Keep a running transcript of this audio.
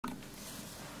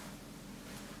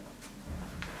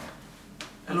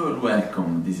Hello and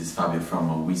welcome, this is Fabio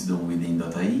from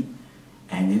wisdomwithin.ie,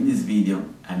 and in this video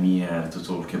I'm here to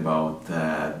talk about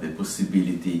the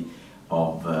possibility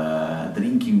of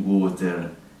drinking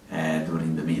water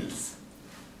during the meals.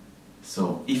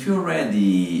 So if you're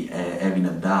already having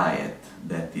a diet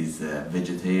that is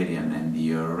vegetarian and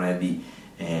you're already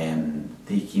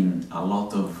taking a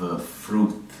lot of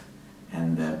fruit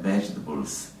and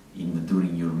vegetables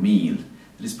during your meal,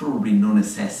 there is probably no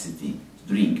necessity to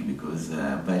drink, because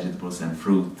vegetables and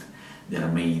fruit, they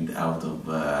are made out of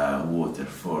water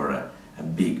for a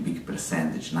big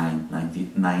percentage, 90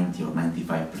 or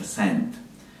 95%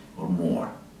 or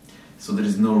more. So there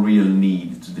is no real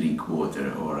need to drink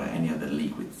water or any other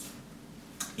liquids.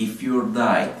 If your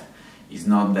diet is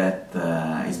not that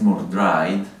is more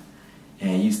dried,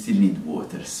 you still need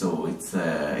water, so it's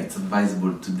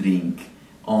advisable to drink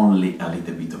only a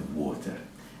little bit of water.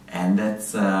 And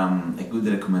that's a good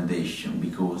recommendation,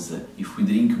 because if we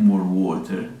drink more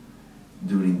water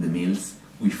during the meals,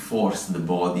 we force the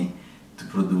body to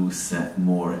produce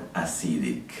more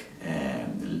acidic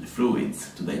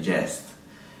fluids to digest.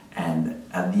 And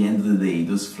at the end of the day,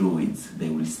 those fluids, they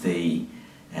will stay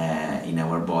in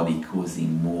our body,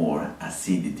 causing more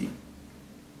acidity.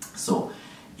 So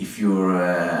if you're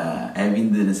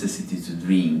having the necessity to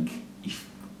drink, if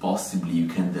possibly you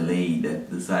can delay that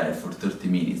desire for 30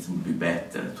 minutes, would be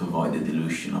better to avoid the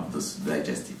dilution of those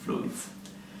digestive fluids.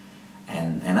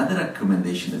 And another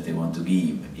recommendation that I want to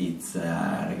give is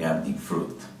regarding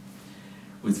fruit.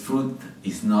 With fruit,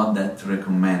 it's not that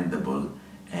recommendable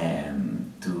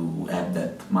to have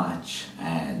that much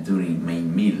during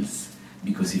main meals,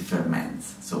 because it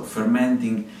ferments. So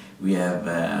fermenting, we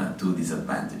have two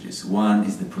disadvantages. One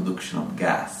is the production of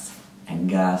gas, and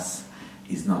gas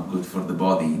is not good for the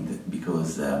body,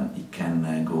 because it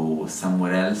can go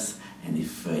somewhere else, and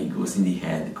if it goes in the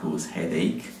head, it causes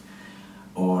headache,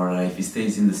 or if it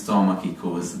stays in the stomach, it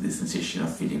causes the sensation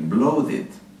of feeling bloated,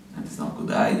 and it's not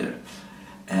good either.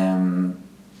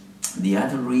 The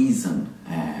other reason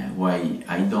why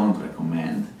I don't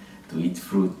recommend to eat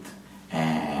fruit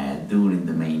during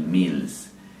the main meals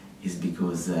is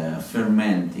because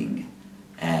fermenting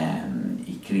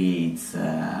it creates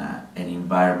an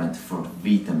environment for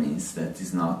vitamins that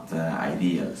is not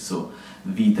ideal. So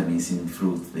vitamins in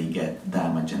fruit, they get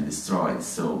damaged and destroyed,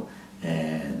 so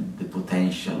the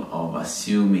potential of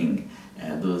assuming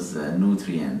those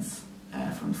nutrients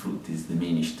from fruit is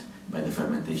diminished by the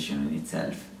fermentation in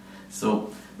itself.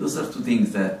 So those are two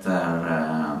things that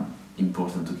are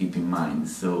important to keep in mind.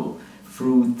 So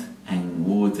fruit and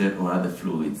water or other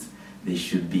fluids, they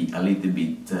should be a little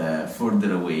bit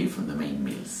further away from the main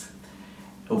meals.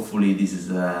 Hopefully this is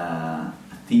a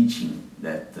teaching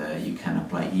that you can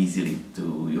apply easily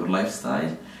to your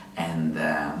lifestyle, and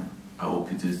I hope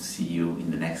to see you in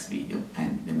the next video,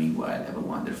 and in the meanwhile, have a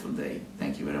wonderful day.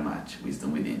 Thank you very much.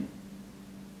 Wisdom Within.